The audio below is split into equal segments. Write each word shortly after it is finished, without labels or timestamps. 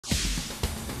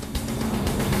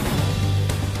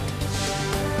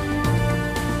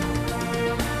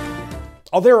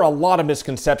Oh, there are a lot of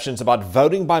misconceptions about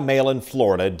voting by mail in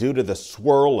Florida due to the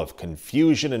swirl of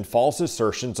confusion and false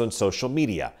assertions on social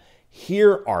media.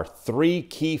 Here are 3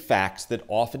 key facts that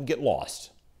often get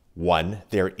lost. 1.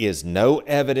 There is no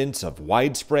evidence of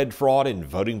widespread fraud in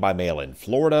voting by mail in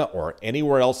Florida or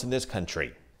anywhere else in this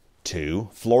country.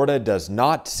 2. Florida does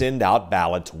not send out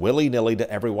ballots willy-nilly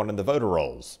to everyone in the voter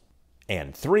rolls.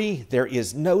 And 3, there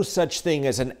is no such thing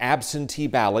as an absentee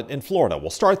ballot in Florida. We'll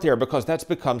start there because that's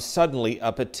become suddenly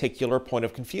a particular point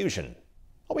of confusion.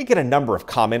 We get a number of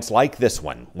comments like this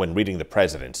one. When reading the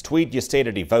president's tweet, you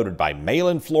stated he voted by mail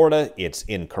in Florida. It's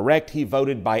incorrect. He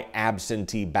voted by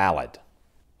absentee ballot.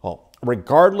 Well,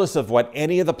 regardless of what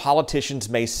any of the politicians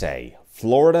may say,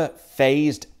 Florida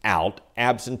phased out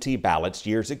absentee ballots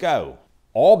years ago.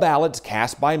 All ballots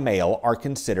cast by mail are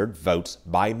considered votes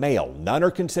by mail. None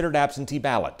are considered absentee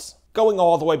ballots. Going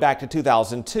all the way back to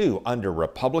 2002, under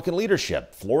Republican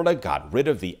leadership, Florida got rid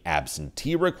of the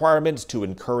absentee requirements to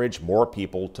encourage more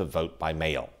people to vote by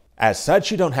mail. As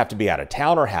such, you don't have to be out of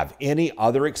town or have any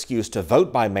other excuse to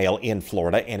vote by mail in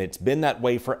Florida, and it's been that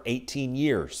way for 18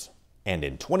 years. And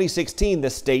in 2016, the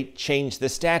state changed the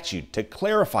statute to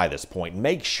clarify this point and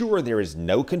make sure there is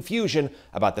no confusion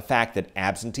about the fact that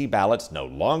absentee ballots no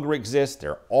longer exist.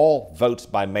 They're all votes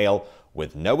by mail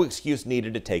with no excuse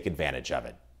needed to take advantage of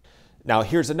it. Now,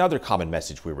 here's another common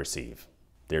message we receive.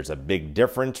 There's a big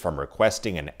difference from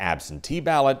requesting an absentee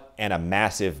ballot and a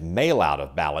massive mail-out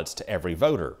of ballots to every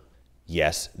voter.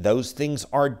 Yes, those things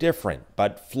are different,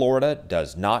 but Florida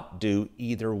does not do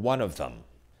either one of them.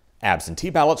 Absentee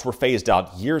ballots were phased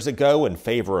out years ago in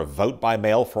favor of vote by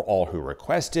mail for all who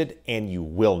requested, and you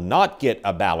will not get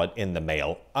a ballot in the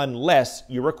mail unless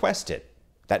you request it.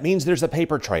 That means there's a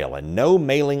paper trail and no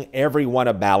mailing everyone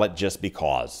a ballot just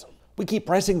because. We keep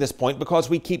pressing this point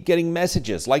because we keep getting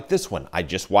messages like this one. I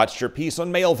just watched your piece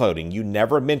on mail voting. You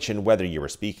never mentioned whether you were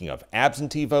speaking of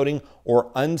absentee voting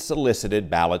or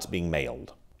unsolicited ballots being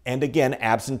mailed. And again,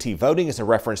 absentee voting is a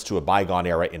reference to a bygone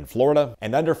era in Florida,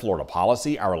 and under Florida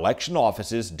policy, our election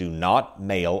offices do not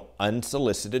mail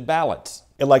unsolicited ballots.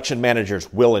 Election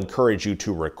managers will encourage you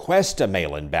to request a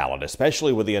mail-in ballot,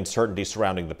 especially with the uncertainty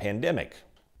surrounding the pandemic.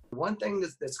 One thing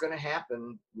that's going to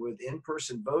happen with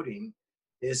in-person voting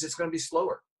is it's going to be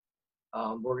slower.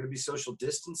 We're going to be social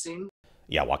distancing.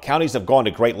 Yeah, while counties have gone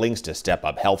to great lengths to step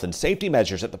up health and safety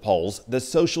measures at the polls, the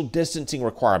social distancing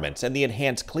requirements and the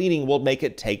enhanced cleaning will make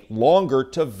it take longer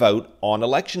to vote on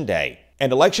Election Day.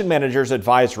 And election managers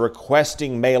advise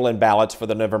requesting mail-in ballots for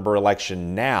the November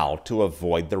election now to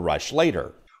avoid the rush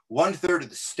later. 1/3 of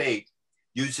the state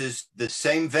uses the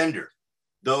same vendor.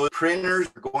 Those printers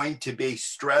are going to be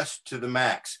stressed to the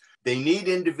max. They need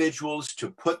individuals to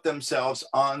put themselves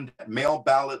on that mail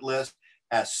ballot list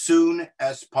as soon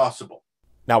as possible.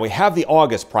 Now we have the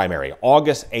August primary,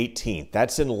 August 18th.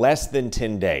 That's in less than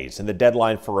 10 days, and the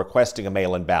deadline for requesting a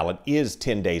mail-in ballot is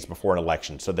 10 days before an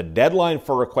election. So the deadline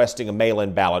for requesting a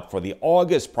mail-in ballot for the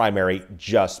August primary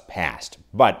just passed,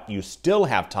 but you still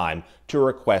have time to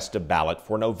request a ballot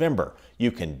for November.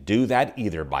 You can do that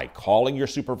either by calling your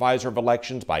supervisor of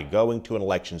elections, by going to an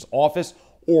elections office,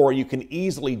 or you can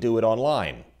easily do it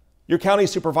online. Your county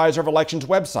supervisor of elections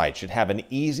website should have an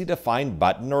easy-to-find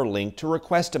button or link to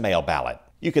request a mail ballot.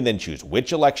 You can then choose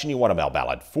which election you want a mail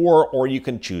ballot for, or you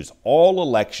can choose all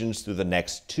elections through the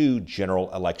next 2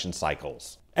 general election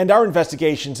cycles. And our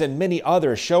investigations and many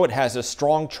others show it has a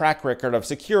strong track record of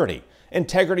security.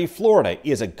 Integrity Florida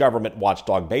is a government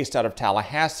watchdog based out of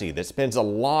Tallahassee that spends a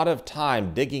lot of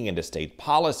time digging into state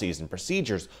policies and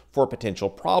procedures for potential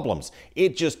problems.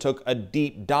 It just took a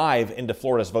deep dive into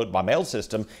Florida's vote-by-mail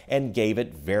system and gave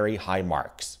it very high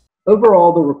marks.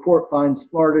 Overall, the report finds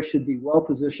Florida should be well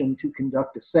positioned to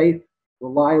conduct a safe,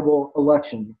 reliable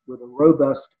election with a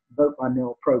robust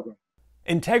vote-by-mail program.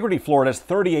 Integrity Florida's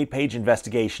 38-page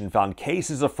investigation found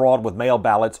cases of fraud with mail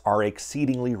ballots are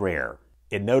exceedingly rare.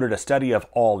 It noted a study of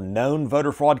all known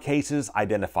voter fraud cases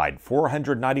identified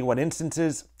 491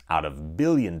 instances out of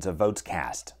billions of votes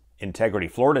cast. Integrity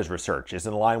Florida's research is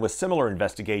in line with similar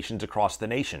investigations across the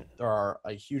nation. There are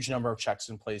a huge number of checks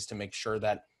in place to make sure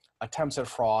that attempts at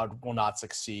fraud will not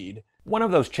succeed. One of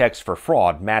those checks for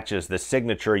fraud matches the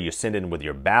signature you send in with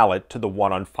your ballot to the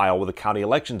one on file with the county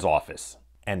elections office.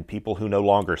 And people who no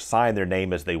longer sign their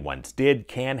name as they once did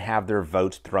can have their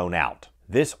votes thrown out.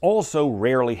 This also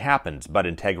rarely happens, but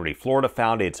Integrity Florida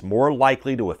found it's more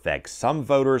likely to affect some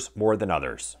voters more than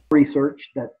others. Research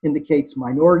that indicates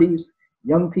minorities,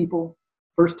 young people,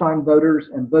 first-time voters,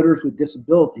 and voters with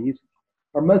disabilities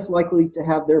are most likely to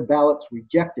have their ballots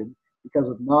rejected because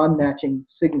of non-matching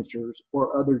signatures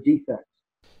or other defects.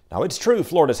 Now, it's true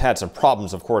Florida's had some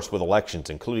problems, of course, with elections,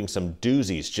 including some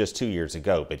doozies just 2 years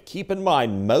ago. But keep in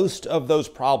mind, most of those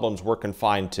problems were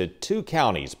confined to 2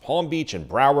 counties, Palm Beach and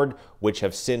Broward, which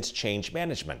have since changed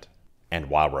management. And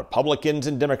while Republicans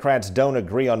and Democrats don't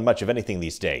agree on much of anything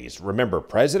these days, remember,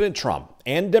 President Trump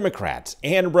and Democrats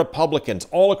and Republicans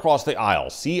all across the aisle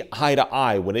see eye to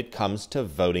eye when it comes to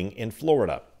voting in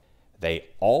Florida. They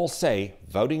all say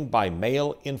voting by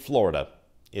mail in Florida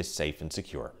is safe and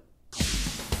secure.